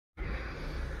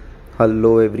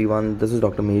Hello everyone, this is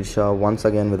Dr. Mihir Shah once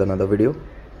again with another video.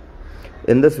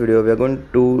 In this video, we are going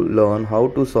to learn how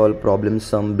to solve problem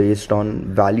sum based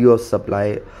on value of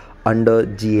supply under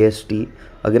GST.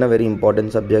 Again, a very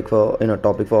important subject for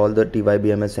topic for all the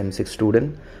TYBMS M6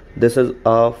 student. This is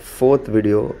our fourth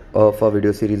video of our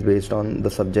video series based on the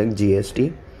subject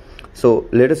GST. So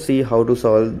let us see how to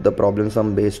solve the problem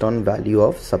sum based on value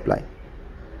of supply.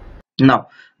 Now,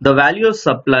 the value of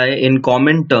supply in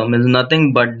common term is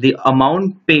nothing but the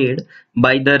amount paid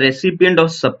by the recipient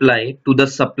of supply to the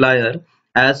supplier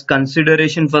as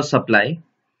consideration for supply,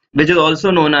 which is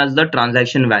also known as the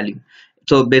transaction value.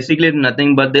 So basically it's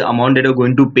nothing but the amount that you're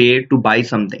going to pay to buy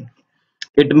something.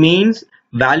 It means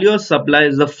value of supply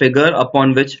is the figure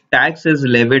upon which tax is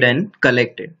levied and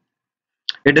collected.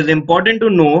 It is important to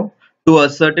know to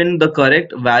ascertain the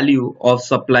correct value of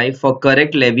supply for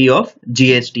correct levy of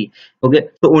GST. Okay,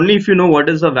 so only if you know what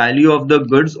is the value of the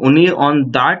goods, only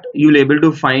on that you'll able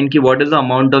to find what is the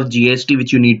amount of GST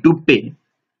which you need to pay.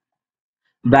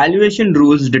 Valuation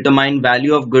rules determine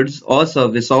value of goods or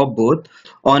service or both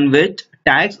on which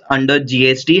tax under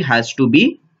GST has to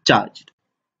be charged.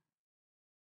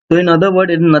 So in other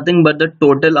words, it is nothing but the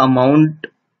total amount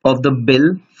of the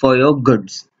bill for your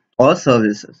goods or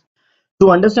services. To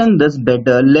understand this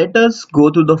better, let us go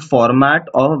through the format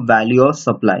of value of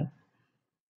supply.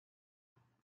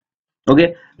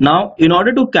 Okay, now in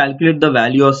order to calculate the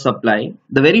value of supply,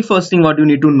 the very first thing what you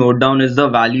need to note down is the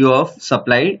value of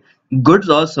supply goods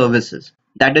or services.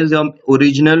 That is your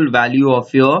original value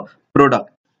of your product.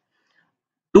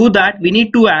 To that, we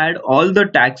need to add all the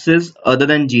taxes other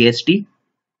than GST,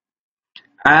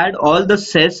 add all the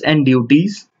cess and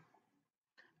duties,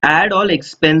 add all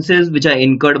expenses which are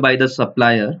incurred by the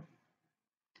supplier,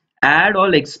 add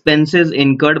all expenses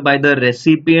incurred by the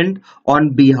recipient on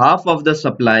behalf of the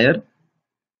supplier.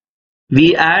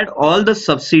 We add all the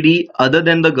subsidy other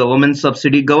than the government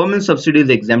subsidy. Government subsidy is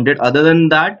exempted. Other than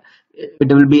that,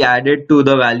 it will be added to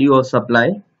the value of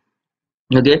supply.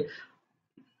 Okay.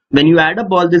 When you add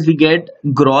up all this, we get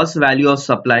gross value of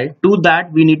supply. To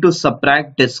that, we need to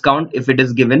subtract discount if it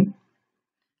is given,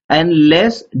 and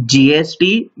less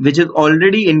GST, which is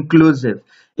already inclusive.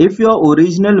 If your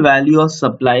original value of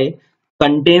supply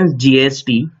contains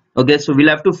GST, okay, so we'll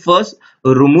have to first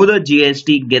remove the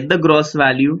GST, get the gross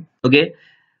value. Okay,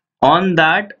 on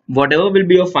that, whatever will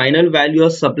be your final value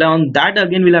of supply, on that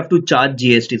again we'll have to charge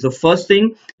GST. So first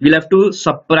thing, we'll have to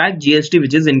subtract GST,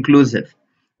 which is inclusive.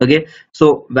 Okay,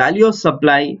 so value of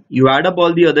supply, you add up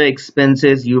all the other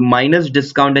expenses, you minus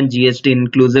discount and GST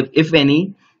inclusive, if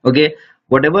any. Okay,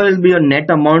 whatever will be your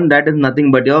net amount, that is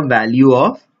nothing but your value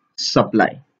of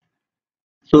supply.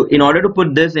 So in order to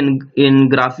put this in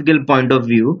graphical point of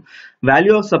view,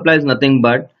 value of supply is nothing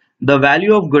but the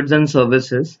value of goods and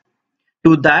services.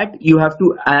 To that, you have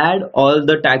to add all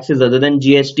the taxes other than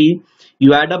GST.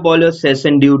 You add up all your cess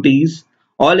and duties,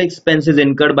 all expenses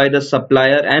incurred by the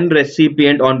supplier and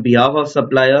recipient on behalf of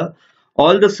supplier,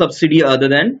 all the subsidy other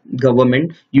than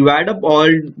government. You add up all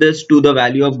this to the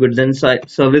value of goods and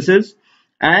services,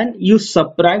 and you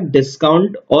subtract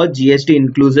discount or GST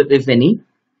inclusive, if any.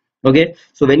 Okay,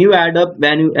 so when you add up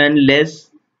value and less,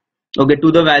 okay,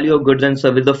 to the value of goods and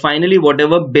service, the finally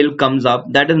whatever bill comes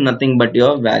up, that is nothing but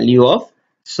your value of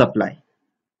supply.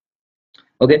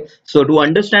 Okay, so to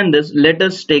understand this, let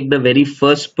us take the very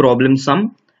first problem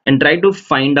sum and try to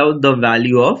find out the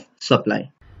value of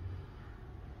supply.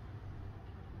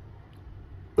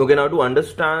 Okay, now to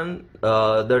understand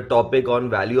the topic on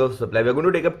value of supply, we are going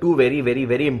to take up two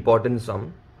very important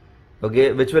sum,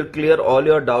 okay, which will clear all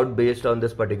your doubt based on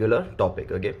this particular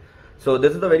topic. Okay, so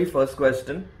this is the very first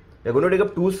question. We are going to take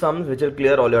up two sums which will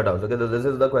clear all your doubts. Okay, so this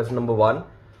is the question number one.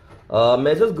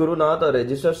 Mrs. Gurunath, a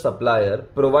registered supplier,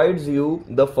 provides you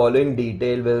the following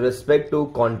detail with respect to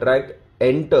contract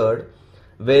entered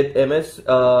with MS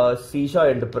Sisha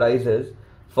Enterprises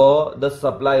for the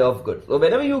supply of goods. So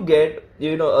whenever you get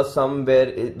a sum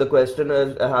where the question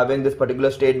is having this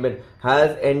particular statement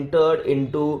has entered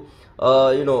into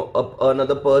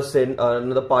another person,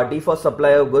 another party for supply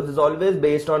of goods, is always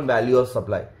based on value of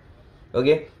supply.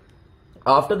 Okay,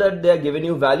 after that they are giving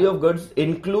you value of goods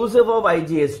inclusive of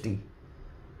IGST.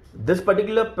 This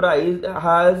particular price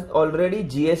has already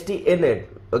GST in it.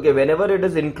 Okay, whenever it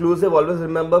is inclusive, always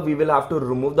remember we will have to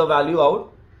remove the value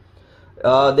out.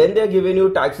 Then they are giving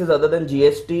you taxes other than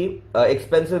GST,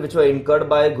 expenses which were incurred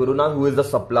by Gurunath, who is the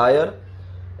supplier,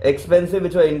 expenses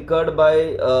which were incurred by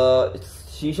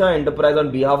Sisha Enterprise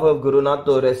on behalf of Gurunath.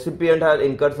 So recipient has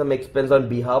incurred some expense on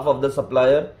behalf of the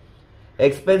supplier.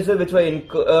 Expenses which were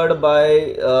incurred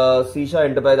by Sisha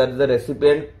Enterprise, that is the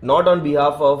recipient, not on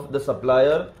behalf of the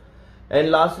supplier. And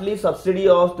lastly, subsidy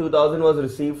of 2000 was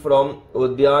received from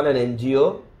Udyan and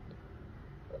NGO.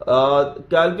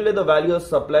 Calculate the value of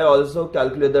supply, also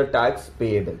calculate the tax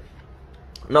payable.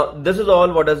 Now this is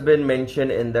all what has been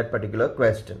mentioned in that particular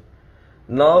question.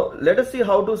 Now let us see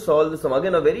how to solve this.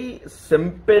 Again, a very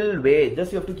simple way.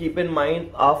 Just you have to keep in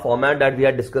mind our format that we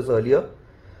had discussed earlier,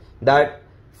 that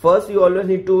first you always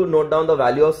need to note down the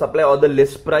value of supply or the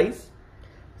list price.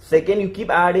 Second, you keep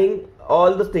adding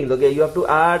all the things. Okay, you have to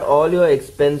add all your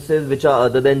expenses which are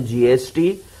other than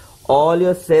GST, all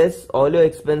your cess, all your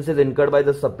expenses incurred by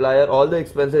the supplier, all the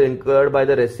expenses incurred by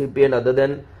the recipient other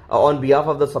than on behalf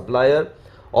of the supplier,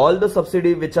 all the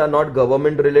subsidy which are not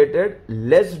government related,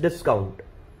 less discount.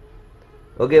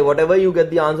 Okay, whatever you get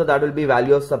the answer, that will be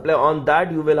value of supply. On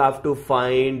that you will have to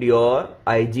find your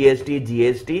IGST,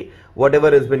 GST, whatever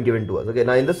has been given to us. Okay,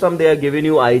 now in this sum they are giving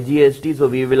you IGST, so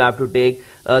we will have to take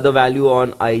the value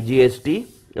on IGST.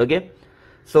 Okay,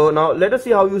 so now let us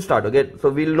see how you start. Okay, so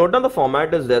we'll note down the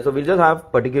format is there. So we'll just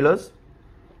have particulars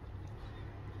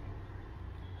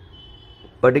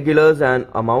and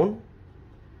amount.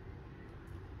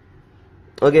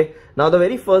 Okay, now the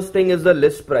very first thing is the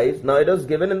list price. Now it was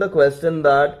given in the question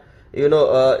that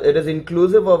it is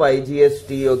inclusive of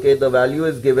IGST. Okay, the value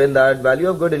is given that value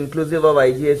of good inclusive of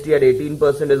IGST at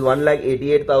 18% is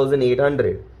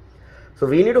 1,88,800. So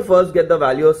we need to first get the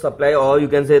value of supply, or you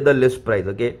can say the list price.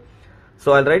 Okay,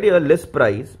 so I'll write here list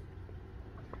price.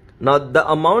 Now the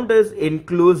amount is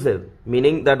inclusive,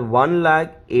 meaning that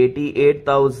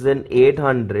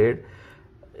 1,88,800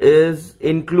 is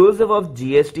inclusive of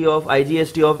IGST of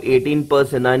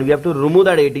 18%, and we have to remove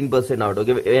that 18% out.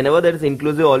 Okay, whenever there is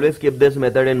inclusive, always keep this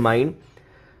method in mind.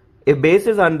 If base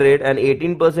is 100 and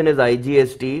 18% is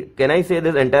IGST, can I say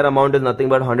this entire amount is nothing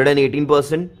but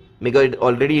 118%, because it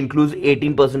already includes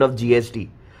 18% of GST.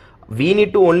 We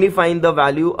need to only find the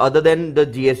value other than the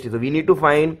GST. So we need to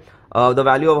find the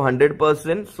value of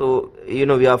 100%. So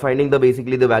we are finding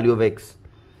basically the value of X.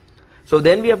 So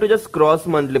then we have to just cross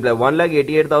multiply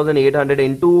 1,88,800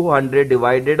 into 100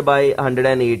 divided by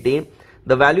 118.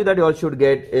 The value that you all should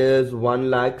get is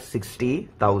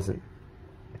 1,60,000.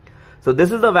 So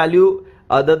this is the value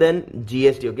other than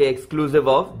GST. Okay, exclusive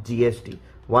of GST.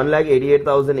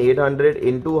 1,88,800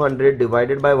 into 100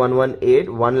 divided by 118.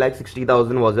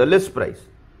 1,60,000 was your list price.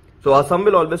 So our sum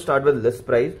will always start with list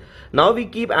price. Now we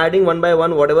keep adding one by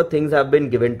one whatever things have been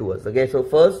given to us. Okay, so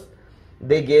first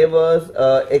they gave us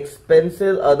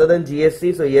expenses other than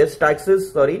GST. So yes,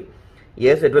 taxes, sorry,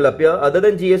 yes, it will appear other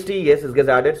than GST. Yes, it gets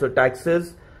added. So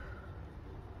taxes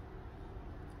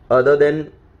other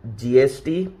than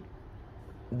GST,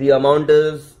 the amount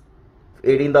is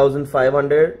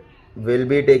 18,500, will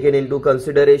be taken into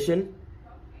consideration.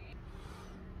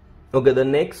 Okay, the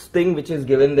next thing which is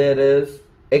given there is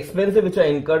expenses which are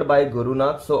incurred by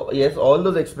Gurunath. So yes, all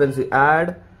those expenses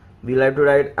add. We'll have to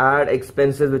write add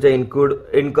expenses which are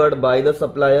incurred by the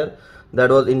supplier. That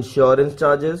was insurance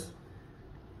charges,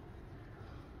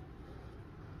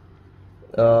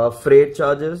 freight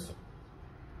charges,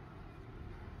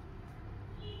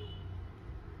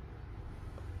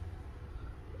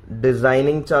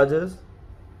 designing charges,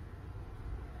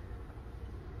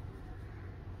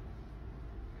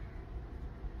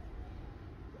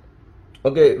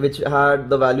 okay, which had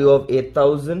the value of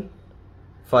 8,000,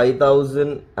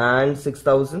 5,000 and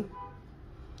 6,000.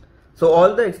 So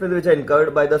all the expenses which are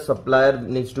incurred by the supplier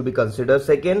needs to be considered.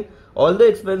 Second, all the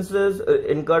expenses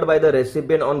incurred by the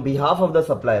recipient on behalf of the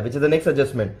supplier, which is the next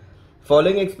adjustment.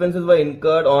 Following expenses were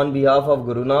incurred on behalf of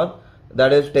Gurunath,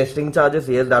 that is testing charges.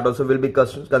 Yes, that also will be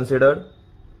considered.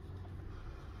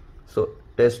 So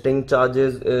testing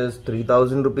charges is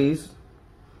 3,000 rupees.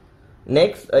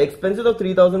 Next, expenses of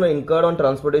 3,000 were incurred on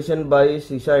transportation by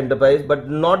Shisha Enterprise, but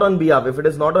not on behalf. If it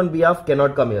is not on behalf,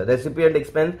 cannot come here. Recipient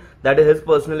expense, that is his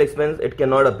personal expense, it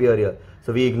cannot appear here.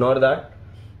 So we ignore that.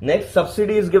 Next,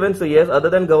 subsidy is given. So yes, other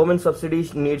than government subsidy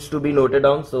needs to be noted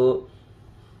down. So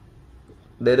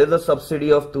there is a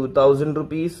subsidy of 2,000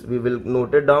 rupees. We will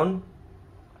note it down.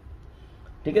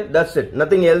 Okay, that's it.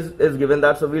 Nothing else is given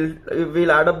that. So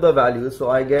we'll add up the values.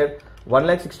 So I get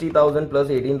 1,60,000 plus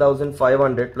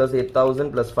 18,500 plus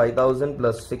 8,000 plus 5,000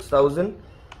 plus 6,000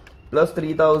 plus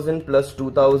 3,000 plus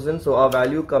 2,000. So our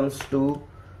value comes to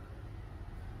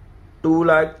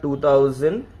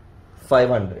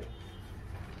 2,02,500.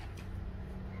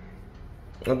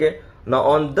 Okay. Now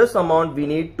on this amount we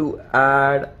need to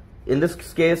add. In this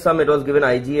case, it was given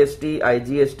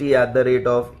IGST at the rate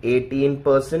of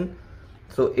 18%.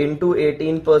 So into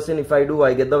 18%, if I do,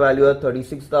 I get the value of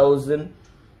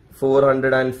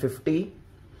 36,450.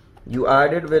 You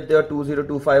add it with your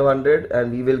 2,02,500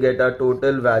 and we will get a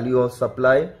total value of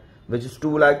supply, which is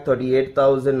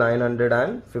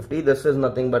 2,38,950. This is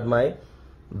nothing but my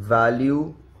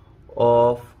value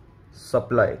of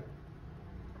supply.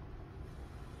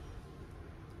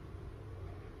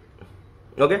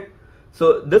 Okay,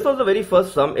 so this was the very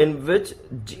first sum in which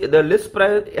the list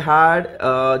price had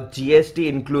GST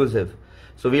inclusive.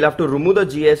 So we'll have to remove the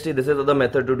GST. This is the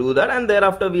method to do that, and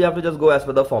thereafter we have to just go as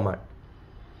per the format.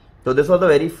 So this was the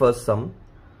very first sum.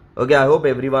 Okay, I hope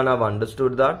everyone have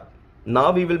understood that.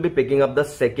 Now we will be picking up the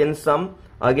second sum,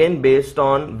 again based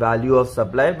on value of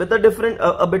supply with a different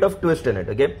a bit of twist in it.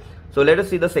 Okay, so let us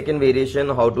see the second variation,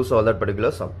 how to solve that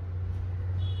particular sum.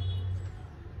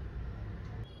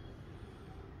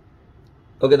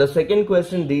 Okay, the second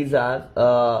question reads as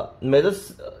Mihir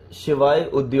Shah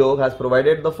Udyog has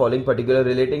provided the following particular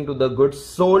relating to the goods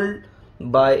sold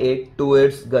by it to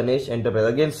its Ganesh enterprise.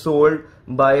 Again, sold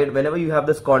by it, whenever you have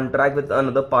this contract with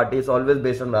another party, it's always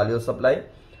based on value of supply.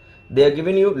 They are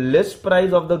giving you list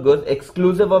price of the goods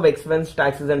exclusive of expense,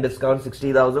 taxes and discount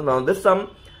 60,000. Now this sum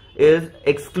is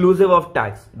exclusive of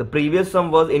tax. The previous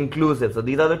sum was inclusive. So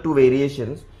these are the two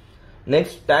variations.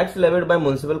 Next, tax levied by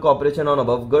municipal corporation on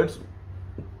above goods,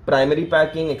 primary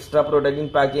packing, extra protecting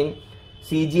packing,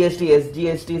 CGST,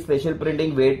 SGST, special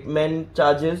printing, weighman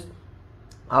charges.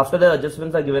 After the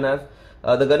adjustments are given as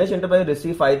the Ganesh enterprise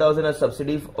received 5,000 as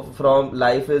subsidy from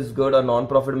Life is Good, a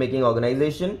non-profit making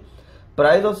organization.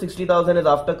 Price of 60,000 is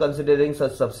after considering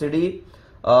such subsidy.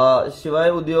 Shivai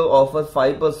Udyog offers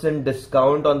 5%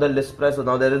 discount on the list price. So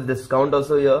now there is discount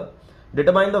also here.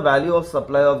 Determine the value of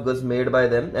supply of goods made by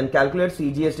them and calculate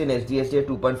CGST and SGST at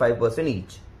 2.5%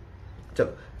 each.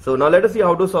 So now let us see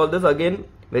how to solve this. Again,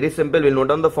 very simple. We'll note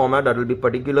down the format, that will be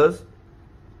particulars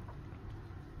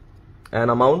and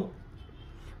amount.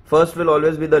 First will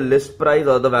always be the list price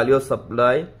or the value of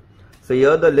supply. So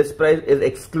here the list price is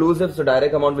exclusive, so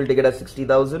direct amount will take it as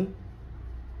 60,000.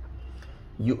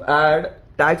 You add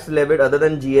tax levied other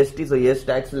than GST, so yes,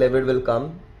 tax levied will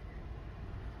come,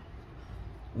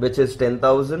 which is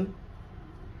 10,000.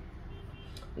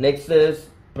 Next is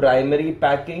primary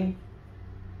packing.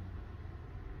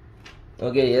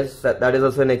 Okay, yes, that is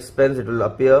also an expense, it will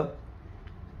appear.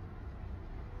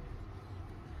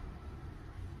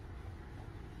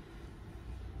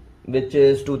 Which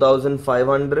is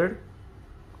 2,500.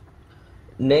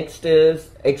 Next is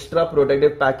extra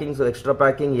protective packing. So extra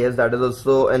packing, yes, that is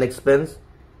also an expense,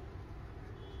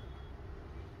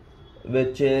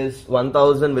 which is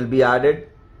 1,000 will be added.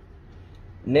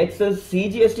 Next is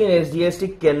CGST and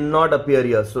SGST cannot appear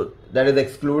here, so that is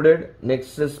excluded.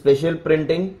 Next is special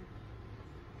printing.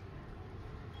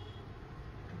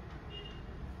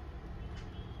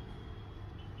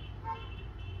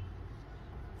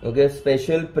 Okay,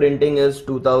 special printing is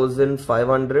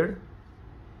 2,500.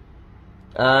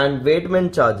 And weighman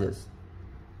charges.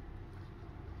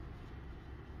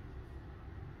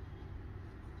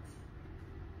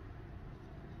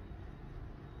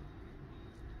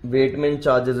 Weighman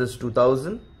charges is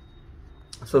 2,000.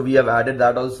 So we have added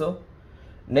that also.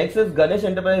 Next is Ganesh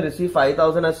enterprise receive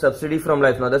 5,000 as subsidy from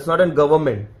Life. Now that's not in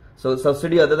government. So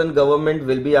subsidy other than government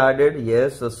will be added.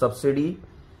 Yes, so subsidy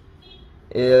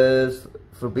is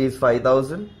rupees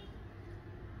 5,000.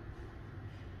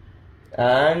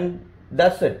 And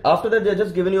that's it. After that, they're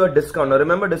just giving you a discount. Now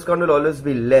remember, discount will always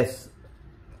be less.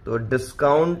 So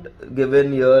discount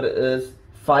given here is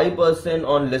 5%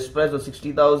 on list price of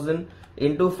 60,000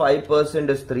 into 5%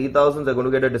 is 3,000. They're going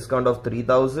to get a discount of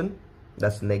 3,000.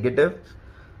 That's negative.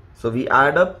 So we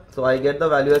add up. So I get the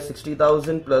value as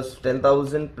 60,000 plus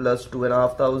 10,000 plus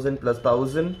 2,500 plus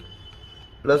 1,000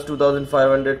 plus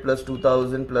 2,500 plus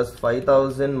 2,000 plus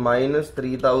 5,000 minus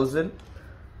 3,000.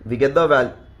 We get the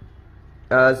value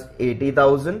as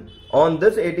 80,000. On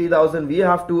this 80,000 we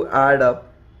have to add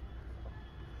up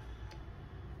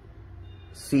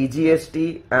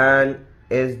CGST and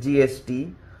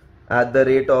SGST at the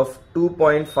rate of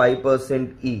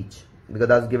 2.5% each, because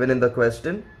that's given in the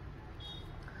question.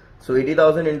 So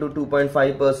 80,000 into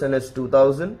 2.5% is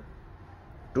 2,000.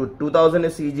 2,000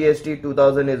 is CGST,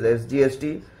 2,000 is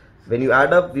SGST. When you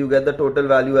add up, you get the total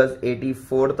value as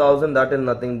 84,000. That is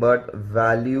nothing but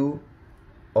value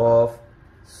of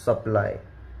supply,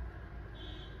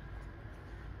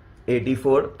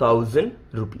 84,000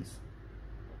 rupees.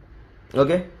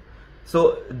 Okay,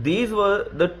 so these were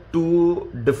the two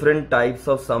different types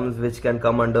of sums which can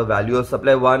come under value of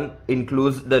supply. One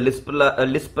includes the list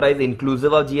price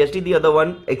inclusive of GST, the other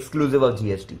one exclusive of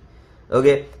GST.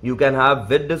 Okay, you can have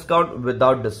with discount,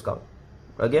 without discount.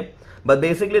 Okay, but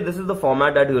basically this is the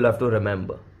format that you will have to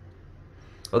remember.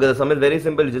 Okay, the sum is very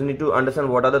simple. You just need to understand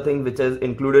what are the things which is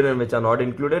included and which are not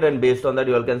included, and based on that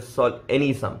you all can solve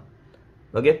any sum.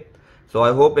 Okay, So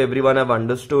I hope everyone have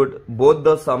understood both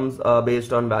the sums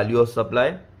based on value of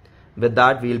supply. With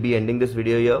that, we'll be ending this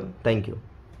video here. Thank you.